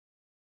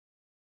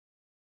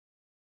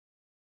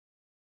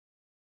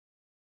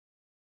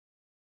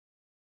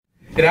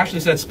It actually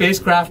said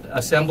Spacecraft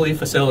Assembly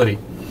Facility.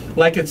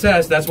 Like it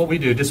says, that's what we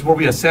do. This is where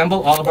we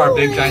assemble all of our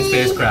big giant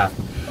spacecraft.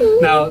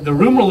 Now, the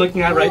room we're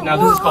looking at right now,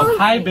 this is called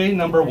High Bay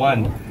Number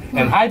 1.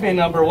 And High Bay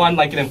Number 1,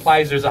 like it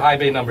implies, there's a High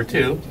Bay Number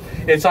 2.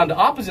 It's on the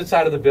opposite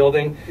side of the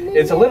building.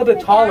 It's a little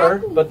bit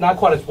taller, but not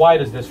quite as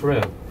wide as this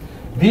room.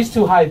 These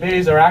two high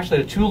bays are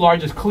actually the two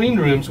largest clean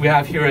rooms we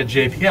have here at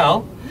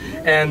JPL.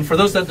 And for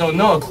those that don't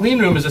know, a clean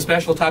room is a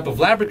special type of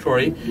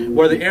laboratory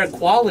where the air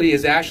quality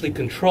is actually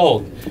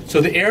controlled.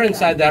 So the air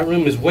inside that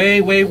room is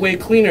way, way, way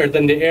cleaner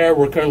than the air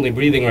we're currently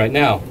breathing right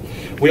now.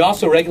 We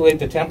also regulate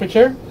the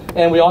temperature,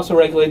 and we also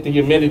regulate the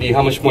humidity,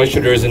 how much moisture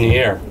there is in the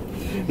air.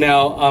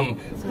 Now,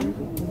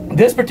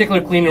 this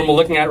particular clean room we're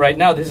looking at right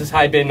now, this is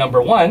High Bay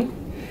Number 1.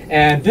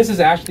 And this is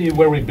actually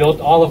where we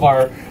built all of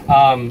our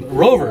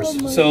rovers.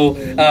 So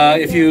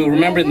if you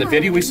remember in the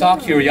video we saw,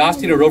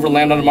 Curiosity, the rover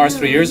landed on Mars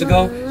 3 years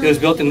ago. It was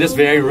built in this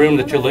very room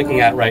that you're looking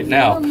at right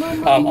now.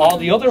 All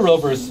the other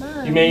rovers,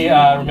 you may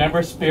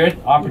remember, Spirit,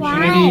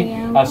 Opportunity,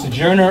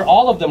 Sojourner,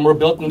 all of them were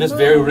built in this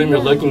very room you're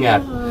looking at.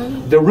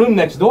 The room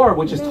next door,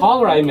 which is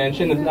taller, I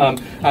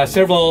mentioned,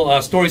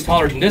 several stories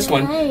taller than this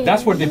one,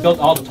 that's where they built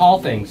all the tall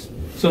things.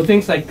 So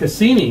things like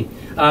Cassini,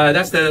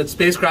 that's the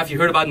spacecraft you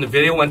heard about in the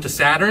video, went to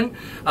Saturn.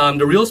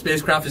 The real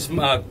spacecraft is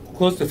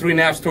close to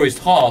 3.5 stories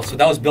tall, so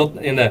that was built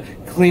in the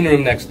clean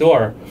room next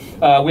door.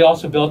 We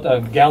also built a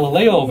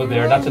Galileo over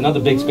there. That's another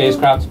big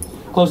spacecraft,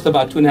 close to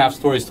about 2.5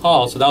 stories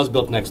tall, so that was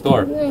built next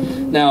door.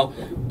 Now,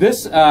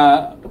 this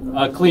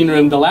clean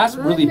room, the last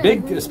really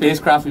big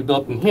spacecraft we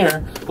built in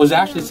here was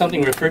actually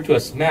something referred to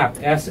as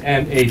SMAP,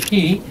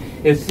 S-M-A-P.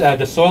 It's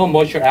the Soil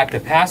Moisture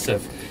Active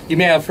Passive. You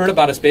may have heard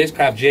about a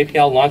spacecraft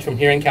JPL launched from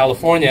here in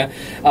California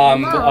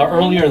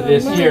earlier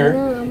this year.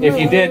 If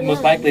you did,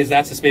 most likely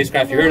that's the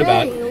spacecraft you heard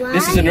about.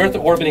 This is an Earth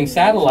orbiting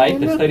satellite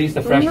that studies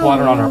the fresh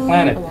water on our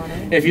planet.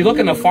 If you look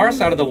on the far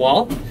side of the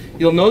wall,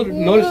 you'll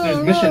notice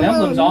there's mission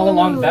emblems all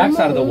along the back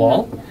side of the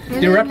wall.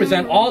 They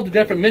represent all the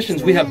different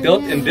missions we have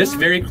built in this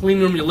very clean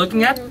room you're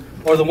looking at,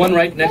 or the one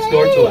right next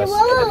door to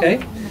us.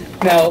 Okay.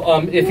 Now,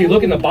 if you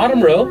look in the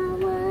bottom row,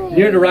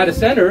 near the right of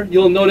center,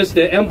 you'll notice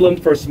the emblem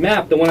for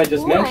SMAP, the one I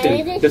just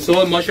mentioned, the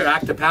Soil Moisture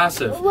Active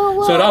Passive.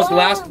 So that was the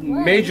last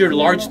major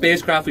large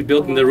spacecraft we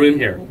built in the room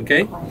here,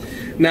 okay?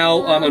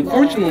 Now,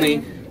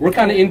 unfortunately, we're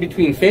kind of in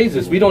between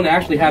phases. We don't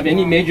actually have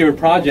any major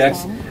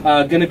projects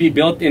going to be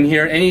built in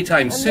here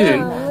anytime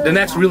soon. The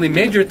next really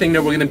major thing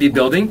that we're going to be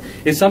building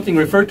is something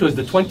referred to as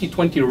the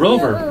 2020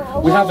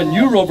 rover. We have a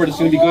new rover that's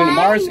going to be going to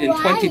Mars in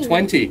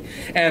 2020.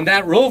 And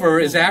that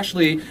rover is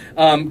actually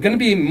going to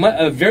be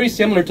very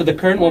similar to the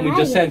current one we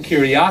just sent,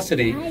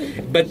 Curiosity.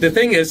 But the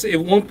thing is,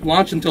 it won't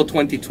launch until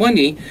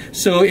 2020,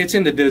 so it's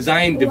in the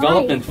design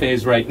development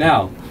phase right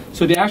now.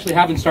 So they actually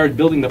haven't started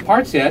building the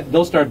parts yet.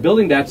 They'll start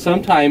building that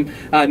sometime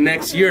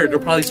next year. They'll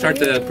probably start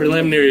the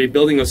preliminary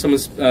building of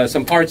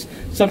some parts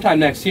sometime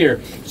next year.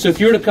 So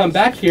if you were to come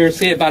back here,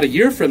 say about a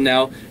year from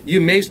now,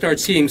 you may start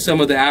seeing some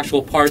of the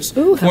actual parts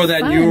for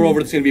that new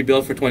rover that's going to be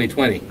built for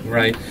 2020,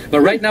 right?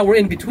 But right now we're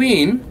in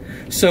between,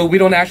 so we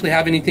don't actually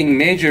have anything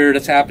major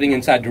that's happening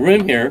inside the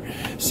room here.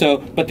 So,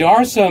 but there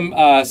are some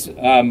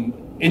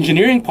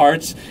engineering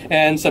parts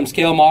and some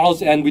scale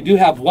models, and we do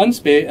have one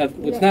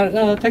it's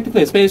not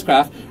technically a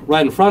spacecraft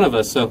right in front of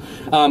us. So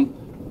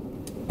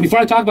before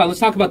I talk about it, let's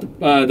talk about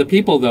the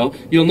people though.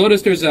 You'll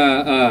notice there's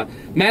a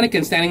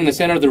mannequin standing in the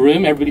center of the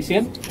room. Everybody see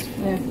him?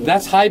 Yeah.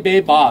 That's High Bay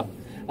Bob.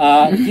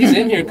 He's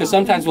in here because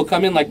sometimes we'll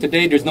come in like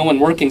today, there's no one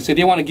working, so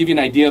they want to give you an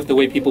idea of the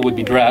way people would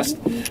be dressed.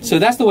 So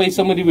that's the way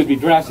somebody would be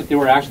dressed if they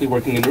were actually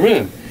working in the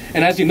room.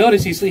 And as you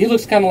notice, he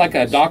looks kind of like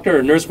a doctor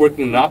or nurse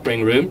working in an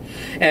operating room.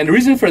 And the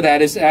reason for that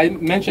is, I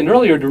mentioned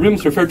earlier, the room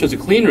is referred to as a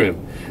clean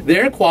room. The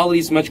air quality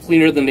is much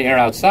cleaner than the air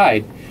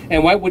outside.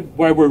 And why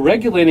we're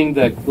regulating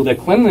the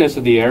cleanliness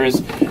of the air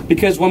is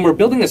because when we're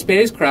building a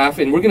spacecraft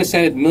and we're going to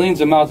send it millions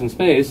of miles in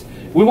space,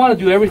 we want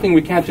to do everything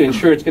we can to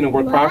ensure it's going to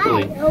work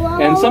properly.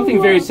 And something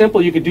very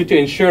simple you could do to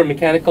ensure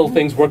mechanical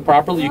things work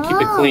properly, you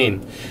keep it clean.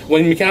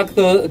 When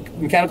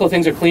mechanical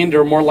things are clean,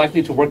 they're more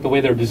likely to work the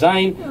way they're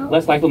designed,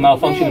 less likely to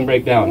malfunction and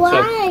break down.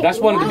 So that's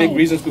one of the big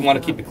reasons we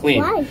want to keep it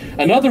clean.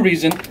 Another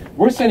reason,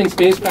 we're sending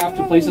spacecraft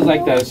to places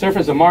like the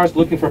surface of Mars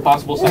looking for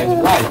possible signs of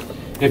life.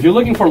 If you're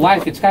looking for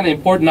life, it's kind of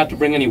important not to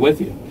bring any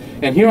with you.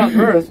 And here on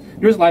Earth,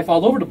 there's life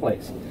all over the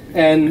place.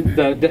 And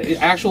the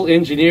actual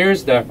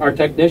engineers, our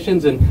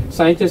technicians and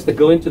scientists that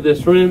go into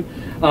this room,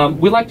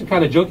 we like to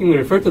kind of jokingly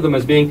refer to them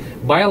as being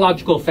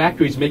biological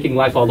factories making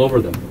life all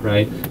over them,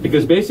 right?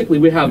 Because basically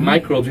we have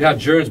microbes, we have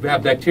germs, we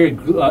have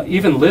bacteria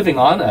even living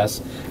on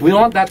us. We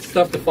don't want that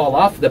stuff to fall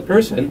off the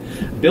person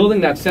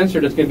building that sensor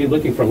that's going to be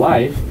looking for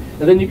life.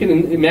 And then you can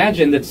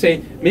imagine that,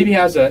 say, maybe he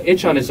has an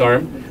itch on his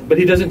arm, but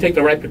he doesn't take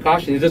the right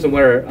precaution. He doesn't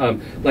wear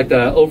like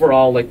the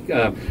overall, like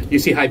you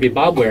see High Bay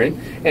Bob wearing,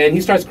 and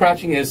he starts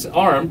scratching his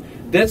arm.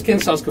 Dead skin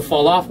cells could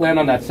fall off, land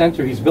on that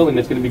sensor he's building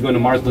that's going to be going to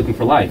Mars looking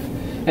for life.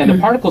 And the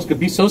particles could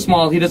be so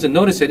small he doesn't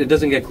notice it, it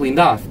doesn't get cleaned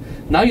off.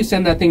 Now you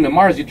send that thing to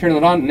Mars, you turn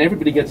it on, and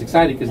everybody gets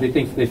excited because they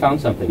think they found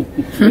something.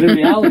 But in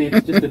reality,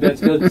 it's just a dead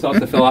skeleton cell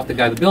that fell off the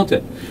guy that built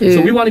it. Yeah.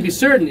 So we want to be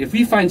certain if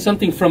we find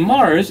something from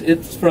Mars,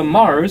 it's from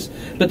Mars,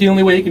 but the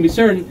only way you can be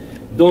certain,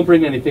 don't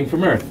bring anything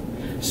from Earth.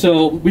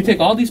 So we take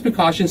all these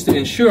precautions to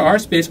ensure our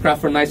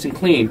spacecraft are nice and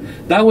clean.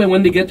 That way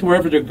when they get to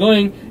wherever they're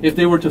going, if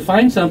they were to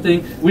find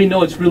something, we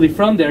know it's really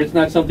from there. It's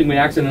not something we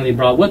accidentally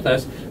brought with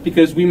us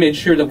because we made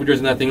sure that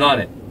there's nothing on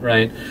it,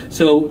 right?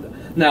 So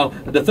now,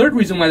 the third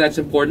reason why that's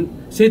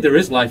important, say there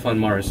is life on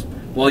Mars.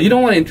 Well, you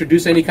don't want to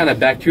introduce any kind of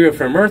bacteria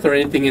from Earth or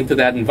anything into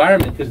that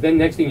environment because then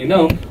next thing you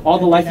know, all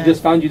the life you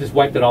just found, you just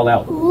wiped it all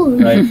out,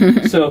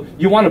 right? So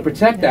you want to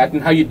protect that,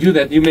 and how you do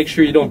that, you make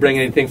sure you don't bring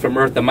anything from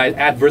Earth that might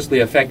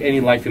adversely affect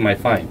any life you might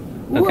find,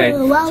 okay?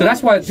 So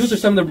that's why, those are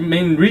some of the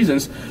main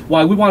reasons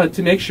why we wanted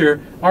to make sure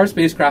our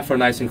spacecraft are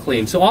nice and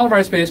clean. So all of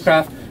our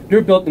spacecraft,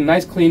 they're built in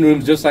nice clean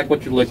rooms just like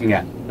what you're looking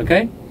at,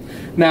 okay?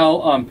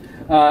 Now,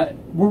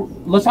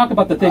 let's talk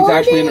about the things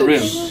actually in the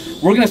room.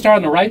 We're going to start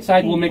on the right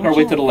side, we'll make our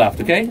way to the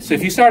left, okay? So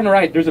if you start on the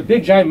right, there's a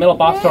big giant metal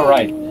box to our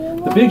right.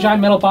 The big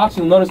giant metal box,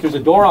 you'll notice there's a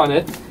door on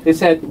it. It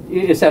says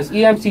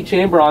EMC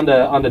chamber on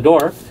the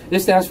door.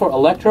 This stands for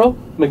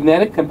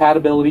Electromagnetic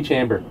Compatibility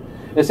Chamber.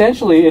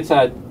 Essentially, it's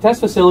a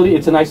test facility,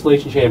 it's an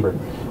isolation chamber.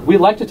 We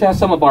like to test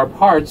some of our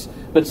parts,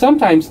 but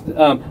sometimes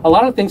a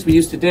lot of things we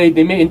use today,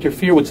 they may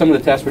interfere with some of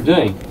the tests we're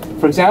doing.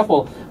 For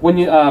example, when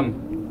you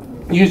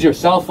use your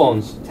cell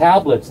phones,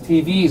 tablets,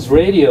 TVs,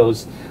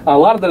 radios, a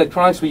lot of the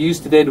electronics we use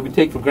today that we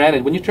take for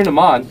granted, when you turn them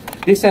on,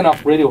 they send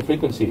off radio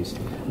frequencies.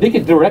 They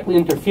could directly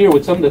interfere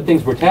with some of the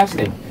things we're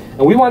testing.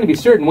 And we want to be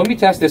certain when we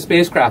test this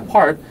spacecraft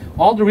part,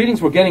 all the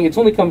readings we're getting, it's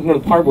only coming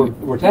from the part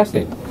we're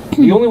testing.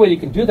 The only way you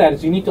can do that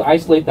is you need to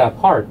isolate that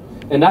part.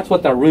 And that's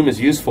what that room is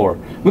used for.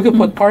 We could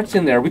put parts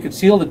in there, we could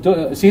seal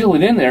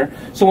it in there,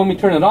 so when we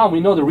turn it on, we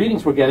know the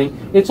readings we're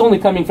getting, it's only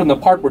coming from the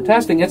part we're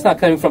testing, it's not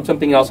coming from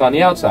something else on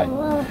the outside.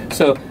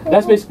 So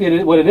that's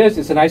basically what it is.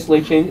 It's an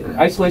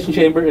isolation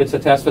chamber, it's a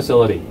test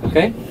facility,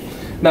 okay?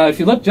 Now if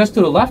you look just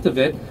to the left of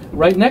it,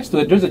 right next to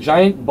it, there's a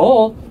giant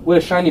bowl with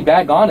a shiny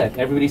bag on it.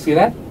 Everybody see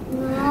that?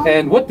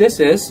 And what this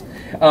is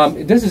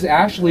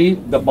actually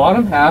the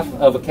bottom half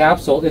of a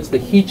capsule, it's the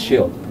heat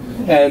shield.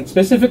 And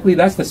specifically,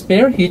 that's the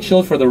spare heat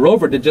shield for the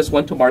rover that just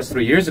went to Mars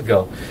 3 years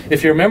ago.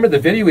 If you remember the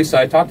video we saw,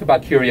 I talked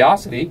about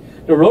Curiosity.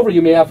 The rover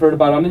you may have heard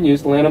about on the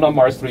news landed on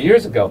Mars 3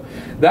 years ago.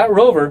 That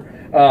rover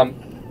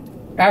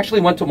actually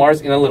went to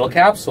Mars in a little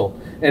capsule.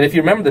 And if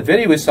you remember the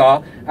video we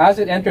saw, as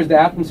it entered the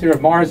atmosphere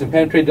of Mars and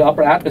penetrated the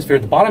upper atmosphere,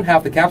 the bottom half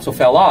of the capsule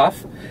fell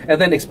off, and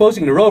then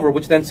exposing the rover,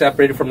 which then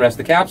separated from the rest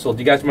of the capsule. Do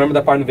you guys remember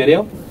that part in the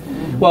video?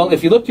 Well,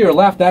 if you look to your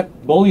left,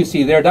 that bowl you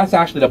see there, that's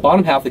actually the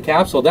bottom half of the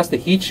capsule. That's the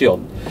heat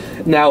shield.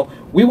 Now,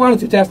 we wanted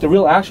to test the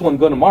real actual one and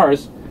go to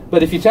Mars,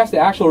 but if you test the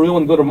actual real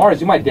one and go to Mars,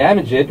 you might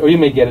damage it or you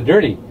may get it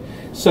dirty.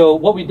 So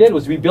what we did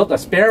was we built a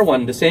spare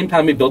one the same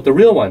time we built the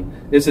real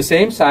one. It's the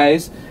same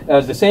size,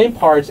 the same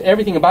parts,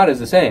 everything about it is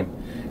the same.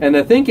 And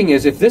the thinking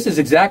is if this is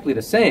exactly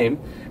the same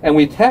and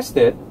we test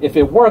it, if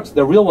it works,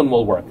 the real one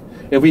will work.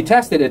 If we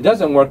test it, it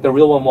doesn't work, the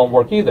real one won't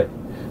work either.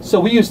 So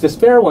we used the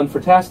spare one for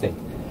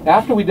testing.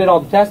 After we did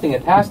all the testing,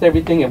 it passed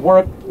everything, it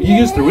worked. You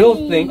used the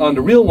real thing on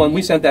the real one,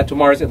 we sent that to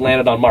Mars, it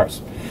landed on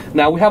Mars.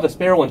 Now we have a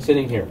spare one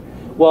sitting here.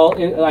 Well,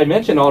 I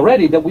mentioned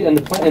already that we in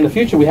the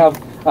future we have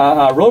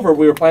a rover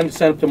we were planning to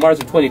send up to Mars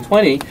in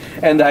 2020,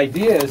 and the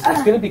idea is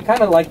it's going to be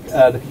kind of like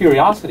the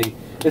Curiosity.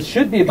 It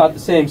should be about the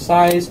same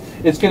size.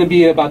 It's going to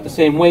be about the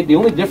same weight. The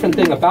only different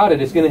thing about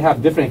it is going to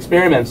have different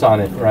experiments on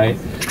it, right?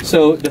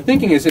 So the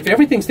thinking is if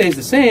everything stays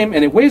the same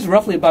and it weighs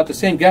roughly about the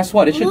same, guess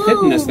what? It should fit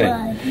in this thing.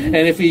 And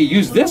if we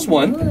use this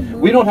one,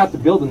 we don't have to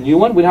build a new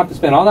one. We don't have to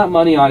spend all that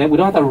money on it. We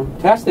don't have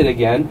to test it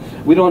again.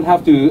 We don't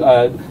have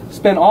to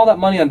spend all that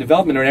money on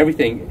development or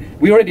everything.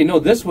 We already know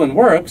this one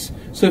works.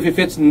 So if it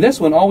fits in this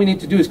one, all we need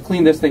to do is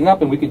clean this thing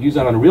up and we could use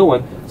it on a real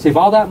one. Save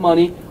all that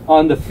money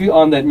on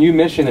that new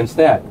mission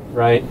instead,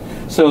 right?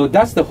 So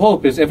that's the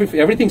hope, is if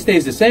everything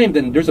stays the same,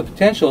 then there's a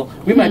potential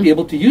we might be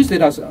able to use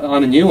it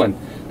on a new one.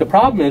 The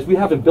problem is we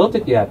haven't built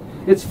it yet.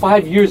 It's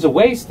 5 years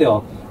away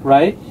still,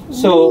 right?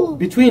 So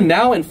between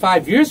now and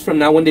 5 years from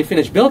now, when they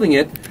finish building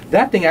it,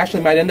 that thing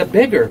actually might end up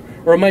bigger,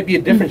 or it might be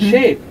a different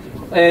shape.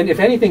 And if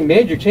anything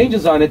major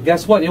changes on it,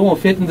 guess what? It won't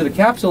fit into the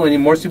capsule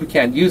anymore, so we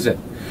can't use it.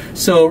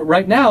 So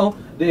right now,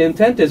 the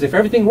intent is if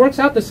everything works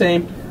out the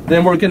same,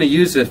 then we're going to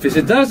use it. If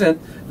it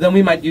doesn't, then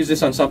we might use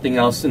this on something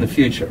else in the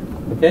future.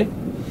 Okay?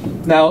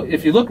 Now,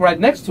 if you look right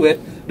next to it,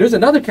 there's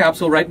another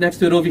capsule right next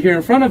to it over here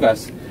in front of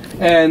us.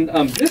 And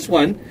this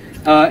one,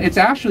 it's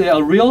actually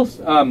a real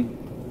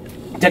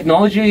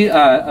technology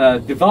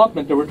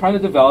development that we're trying to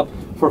develop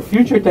for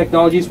future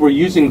technologies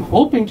we're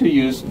hoping to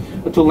use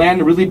to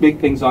land really big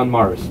things on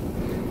Mars.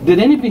 Did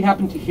anybody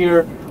happen to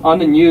hear on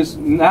the news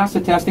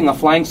NASA testing a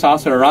flying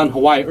saucer around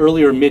Hawaii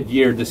earlier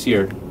mid-year this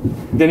year?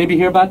 Did anybody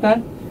hear about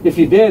that? If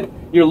you did,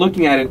 you're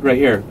looking at it right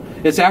here.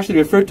 It's actually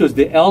referred to as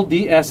the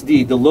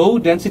LDSD, the Low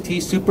Density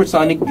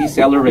Supersonic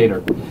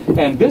Decelerator.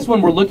 And this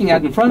one we're looking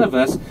at in front of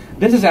us,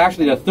 this is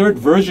actually the third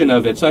version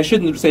of it. So I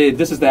shouldn't say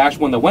this is the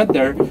actual one that went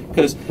there,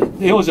 because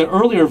it was an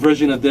earlier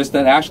version of this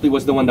that actually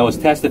was the one that was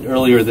tested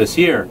earlier this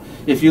year.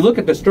 If you look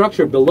at the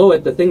structure below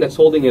it, the thing that's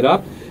holding it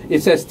up,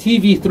 it says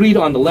TV3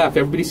 on the left.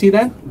 Everybody see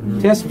that?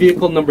 Test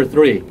vehicle number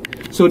 3.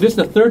 So this is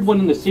the third one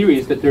in the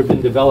series that they've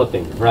been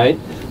developing, right?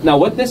 Now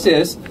what this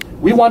is,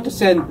 we want to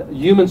send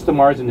humans to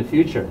Mars in the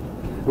future.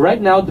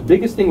 Right now, the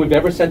biggest thing we've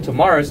ever sent to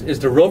Mars is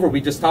the rover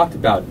we just talked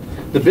about.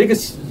 The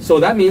biggest, so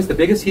that means the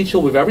biggest heat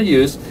shield we've ever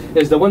used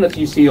is the one that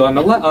you see on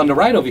the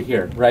right over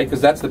here, right? Because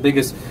that's the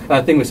biggest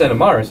thing we send to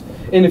Mars.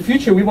 In the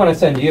future, we want to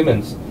send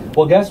humans.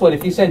 Well, guess what?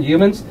 If you send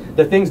humans,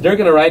 the things they're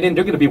going to ride in,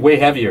 they're going to be way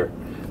heavier.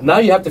 Now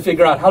you have to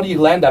figure out how do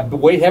you land that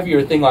way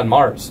heavier thing on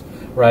Mars,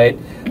 right?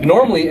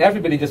 Normally,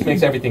 everybody just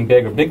makes everything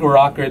bigger. Bigger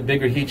rocket,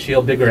 bigger heat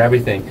shield, bigger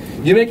everything.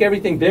 You make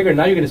everything bigger,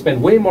 now you're going to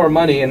spend way more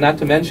money, and not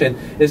to mention,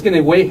 it's going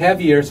to be way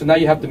heavier, so now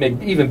you have to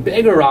make even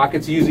bigger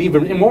rockets, use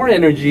even more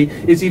energy.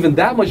 It's even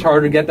that much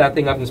harder to get that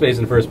thing up in space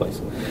in the first place.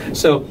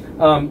 So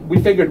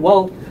we figured,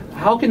 well,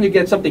 how can you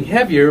get something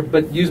heavier,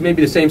 but use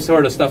maybe the same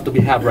sort of stuff that we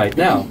have right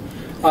now?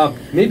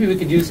 Maybe we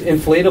could use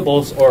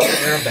inflatables or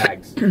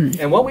airbags.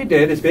 And what we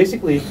did is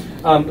basically,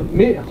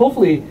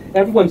 hopefully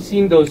everyone's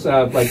seen those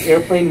like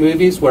airplane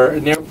movies where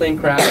an airplane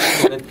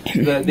crashes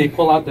and they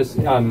pull out this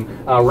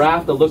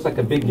raft that looks like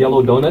a big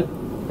yellow donut.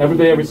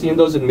 Everybody ever seen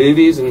those in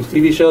movies and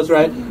TV shows,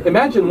 right?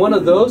 Imagine one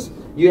of those,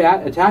 you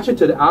attach it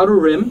to the outer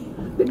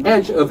rim, the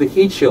edge of the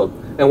heat shield.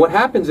 And what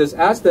happens is,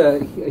 as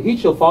the heat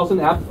shield falls in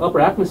the upper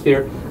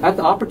atmosphere, at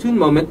the opportune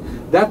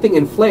moment, that thing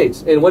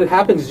inflates. And what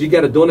happens is you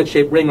get a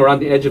donut-shaped ring around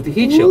the edge of the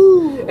heat shield.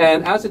 Ooh.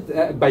 And as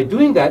by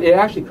doing that, it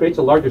actually creates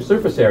a larger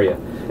surface area.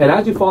 And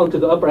as you fall into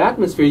the upper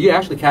atmosphere, you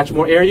actually catch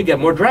more air, you get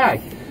more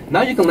drag.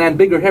 Now you can land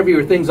bigger,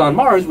 heavier things on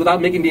Mars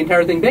without making the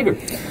entire thing bigger,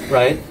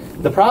 right?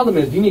 The problem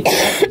is you need to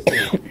get this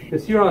thing.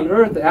 Because here on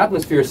Earth, the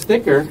atmosphere is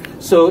thicker,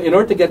 so in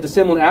order to get the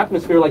similar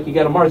atmosphere like you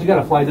get on Mars, you got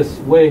to fly this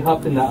way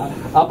up in the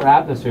upper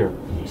atmosphere.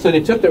 So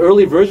they took the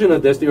early version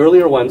of this, the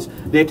earlier ones,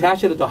 they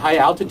attached it to a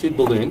high-altitude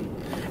balloon,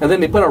 and then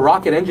they put a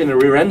rocket engine in the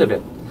rear end of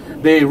it.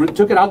 They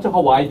took it out to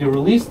Hawaii, they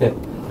released it.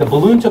 The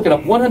balloon took it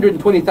up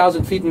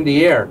 120,000 feet in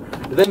the air.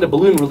 Then the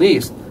balloon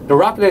released. The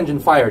rocket engine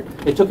fired.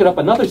 It took it up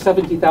another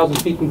 70,000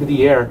 feet into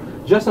the air,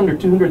 just under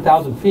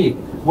 200,000 feet,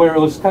 where it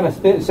was kind of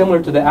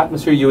similar to the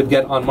atmosphere you would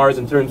get on Mars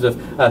in terms of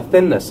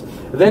thinness.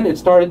 Then it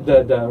started,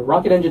 the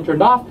rocket engine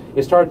turned off,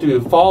 it started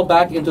to fall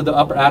back into the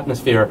upper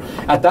atmosphere.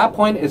 At that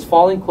point, it's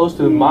falling close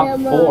to Mach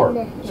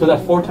 4. So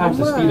that's 4 times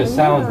the speed of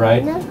sound,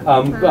 right?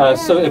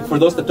 So for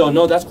those that don't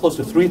know, that's close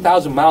to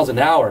 3,000 miles an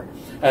hour.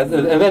 And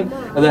then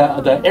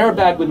the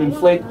airbag would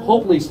inflate,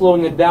 hopefully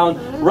slowing it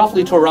down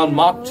roughly to around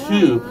Mach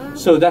 2.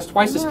 So that's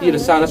twice the speed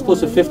of sound. That's close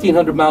to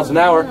 1,500 miles an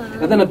hour.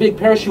 And then a big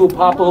parachute would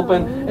pop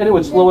open, and it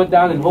would slow it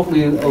down and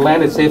hopefully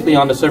land it safely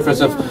on the surface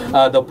of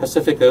the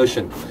Pacific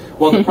Ocean.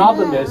 Well, the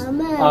problem is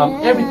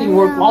everything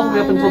worked all the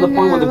way up until the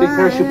point when the big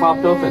parachute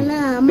popped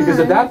open. Because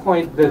at that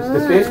point,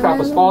 the spacecraft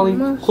was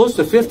falling close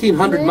to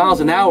 1,500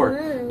 miles an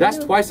hour. That's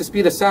twice the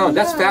speed of sound.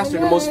 That's faster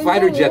than most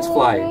fighter jets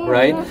fly,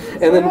 right?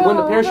 And then when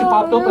the parachute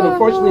popped open,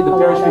 unfortunately, the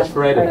parachute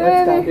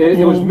shredded.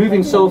 It was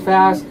moving so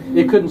fast,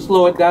 it couldn't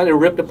slow it down. It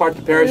ripped apart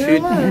the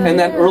parachute. And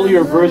that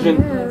earlier version,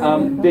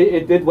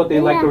 it did what they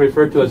like to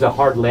refer to as a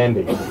hard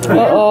landing.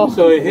 Right?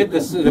 So it hit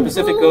the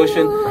Pacific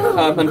Ocean.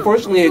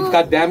 Unfortunately, it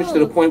got damaged to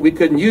the point we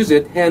couldn't use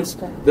it, hence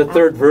the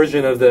third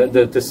version of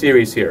the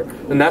series here.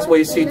 And that's why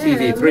you see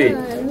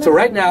TV3. So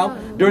right now,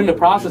 during the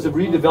process of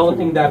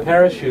redeveloping that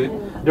parachute,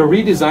 they're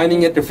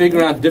redesigning it, they're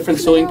figuring out different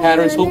sewing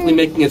patterns, hopefully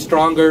making it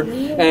stronger.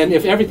 And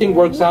if everything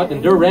works out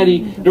and they're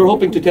ready, they're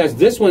hoping to test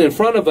this one in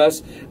front of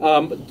us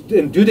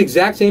and do the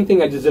exact same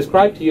thing I just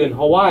described to you in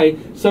Hawaii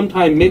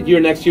sometime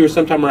mid-year next year,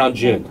 sometime around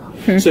June.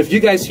 So if you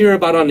guys hear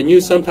about on the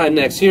news sometime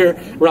next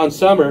year, around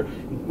summer,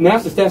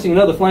 NASA's testing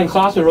another flying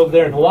saucer over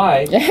there in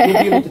Hawaii, you'll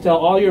be able to tell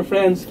all your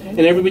friends and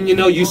everyone you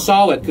know you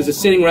saw it because it's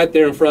sitting right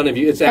there in front of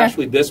you. It's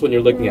actually this one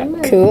you're looking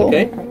at. Cool.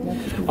 Okay?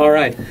 All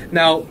right.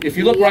 Now, if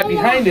you look right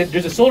behind it,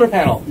 there's a solar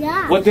panel.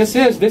 What this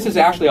is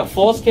actually a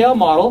full-scale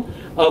model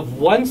of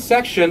one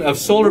section of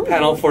solar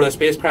panel for the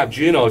spacecraft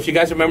Juno. If you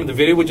guys remember the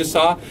video we just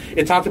saw,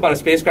 it talked about a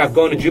spacecraft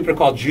going to Jupiter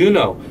called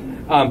Juno.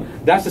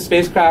 That's the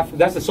spacecraft,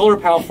 that's the solar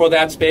panel for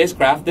that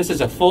spacecraft. This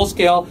is a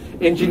full-scale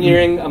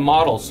engineering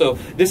model. So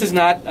this is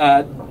not,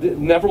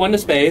 never went to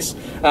space,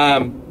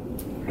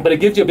 but it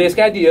gives you a basic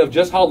idea of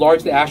just how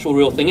large the actual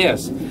real thing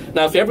is.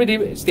 Now, if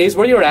everybody stays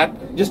where you're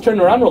at, just turn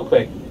around real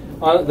quick.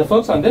 The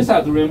folks on this side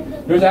of the room,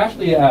 there's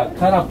actually a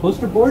cut-out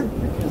poster board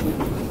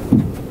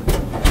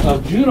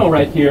of Juno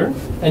right here,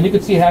 and you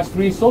can see it has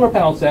 3 solar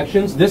panel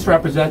sections. This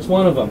represents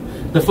one of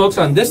them. The folks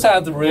on this side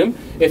of the room,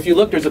 if you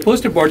look, there's a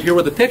poster board here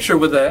with a picture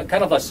with a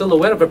kind of a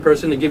silhouette of a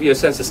person to give you a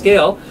sense of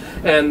scale.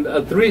 And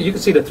you can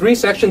see the 3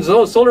 sections of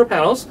those solar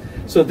panels.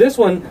 So this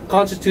one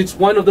constitutes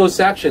one of those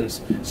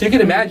sections. So you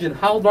can imagine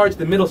how large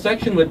the middle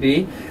section would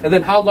be, and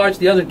then how large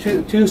the other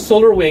two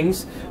solar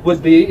wings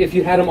would be if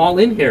you had them all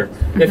in here.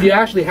 If you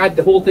actually had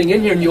the whole thing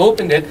in here and you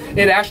opened it,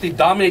 it'd actually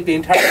dominate the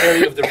entire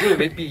area of the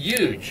room. It'd be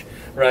huge.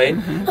 Right?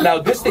 Now,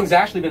 this thing's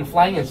actually been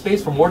flying in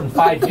space for more than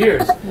 5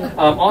 years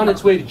on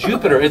its way to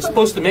Jupiter. It's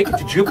supposed to make it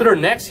to Jupiter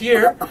next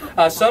year,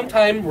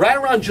 sometime right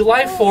around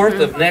July 4th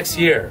of next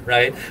year,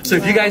 right? So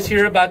if you guys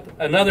hear about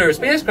another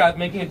spacecraft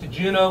making it to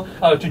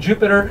to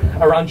Jupiter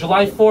around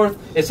July 4th,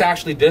 it's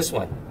actually this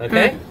one,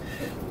 okay?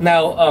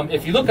 Now,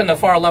 if you look on the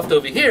far left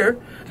over here,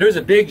 there's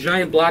a big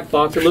giant black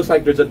box. It looks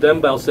like there's a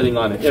dumbbell sitting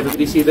on it.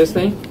 Everybody see this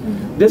thing?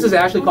 This is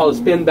actually called a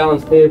spin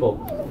balance table.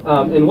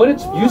 And what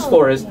it's used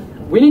for is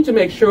we need to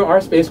make sure our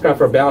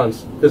spacecraft are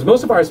balanced, because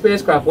most of our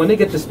spacecraft, when they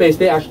get to space,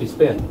 they actually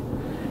spin.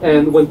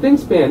 And when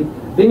things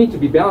spin, they need to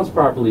be balanced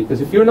properly,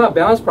 because if you're not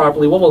balanced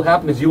properly, what will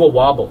happen is you will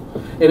wobble.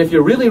 And if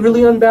you're really,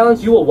 really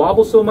unbalanced, you will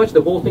wobble so much,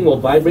 the whole thing will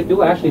vibrate.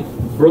 You'll actually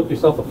break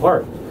yourself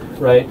apart,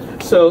 right?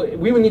 So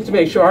we would need to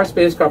make sure our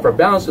spacecraft are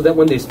balanced so that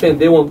when they spin,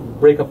 they won't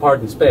break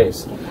apart in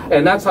space.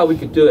 And that's how we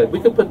could do it.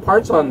 We could put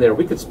parts on there.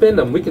 We could spin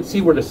them. We could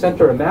see where the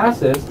center of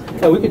mass is,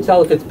 and we could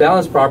tell if it's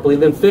balanced properly,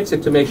 and then fix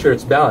it to make sure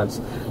it's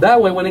balanced.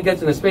 That way, when it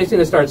gets into space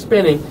and it starts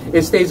spinning,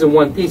 it stays in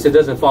one piece. It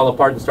doesn't fall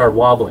apart and start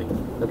wobbling.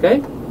 Okay?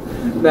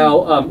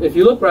 Now, if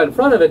you look right in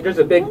front of it, there's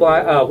a big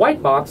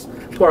white box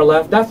to our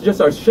left. That's just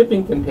our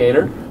shipping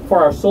container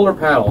for our solar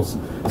panels.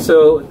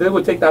 So they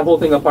would take that whole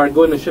thing apart,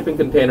 go in the shipping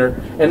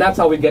container, and that's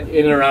how we get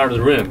in and out of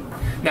the room.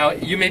 Now,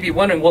 you may be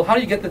wondering, well, how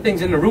do you get the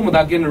things in the room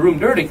without getting the room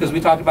dirty? Because we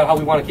talked about how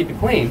we want to keep it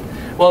clean.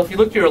 Well, if you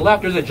look to your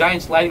left, there's a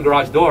giant sliding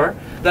garage door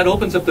that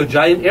opens up the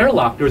giant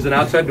airlock. There's an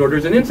outside door,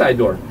 there's an inside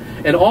door.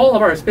 And all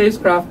of our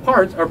spacecraft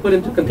parts are put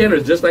into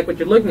containers, just like what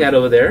you're looking at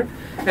over there.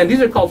 And these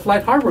are called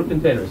flight hardware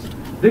containers.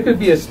 They could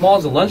be as small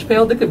as a lunch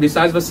pail. They could be the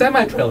size of a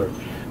semi-trailer.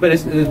 But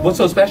what's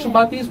so special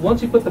about these?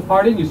 Once you put the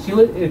part in, you seal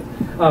it,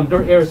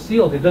 their air is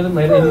sealed. It doesn't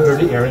let any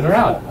dirty air in or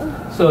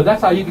out. So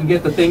that's how you can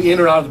get the thing in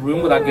or out of the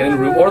room without getting the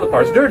room or the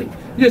parts dirty.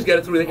 You just get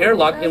it through the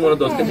airlock in one of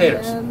those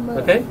containers.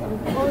 Okay?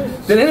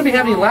 Did anybody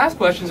have any last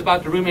questions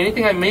about the room?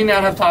 Anything I may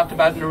not have talked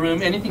about in the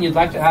room? Anything you'd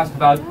like to ask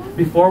about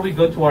before we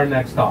go to our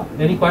next talk?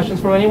 Any questions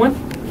from anyone?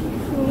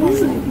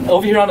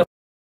 Over here on the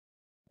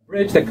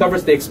bridge that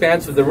covers the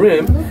expanse of the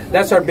room,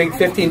 that's our big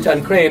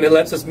 15-ton crane. It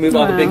lets us move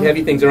all the big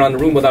heavy things around the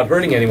room without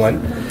hurting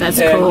anyone. That's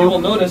and cool. You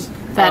will notice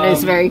that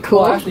is very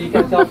cool. Well, actually, you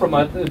can't tell from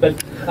it,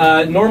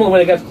 but normally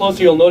when it gets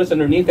closer, you'll notice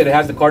underneath that it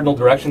has the cardinal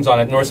directions on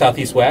it: north, south,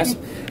 east, west.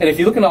 And if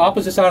you look on the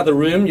opposite side of the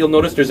room, you'll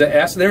notice there's an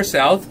S there,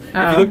 south.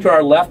 If you look to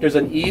our left, there's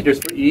an E. There's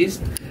for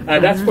east.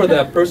 That's for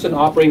the person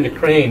operating the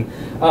crane.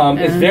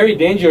 It's very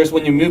dangerous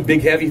when you move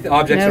big, heavy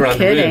objects around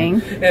the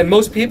room. And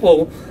most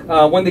people,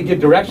 when they give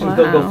directions,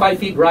 they'll go 5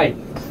 feet right.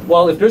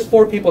 Well, if there's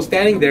 4 people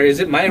standing there, is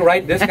it my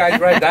right, this guy's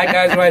right, that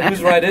guy's right,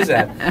 whose right is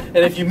that? And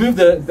if you move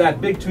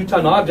that big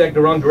 2-ton object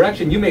the wrong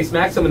direction, you may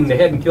smack someone in the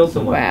head and kill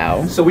someone.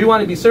 Wow. So we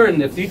want to be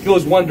certain if it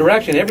goes one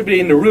direction, everybody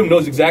in the room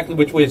knows exactly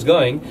which way it's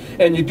going.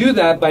 And you do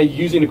that by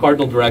using the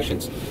cardinal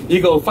directions. You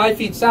go 5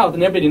 feet south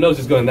and everybody knows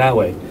it's going that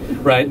way.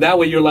 Right? That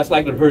way you're less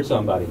likely to hurt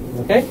somebody.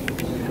 Okay?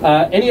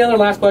 Any other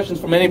last questions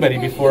from anybody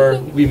before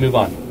we move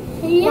on?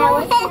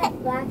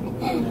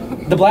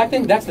 The black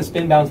thing, that's the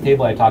spin balance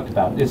table I talked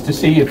about. It's to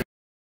see if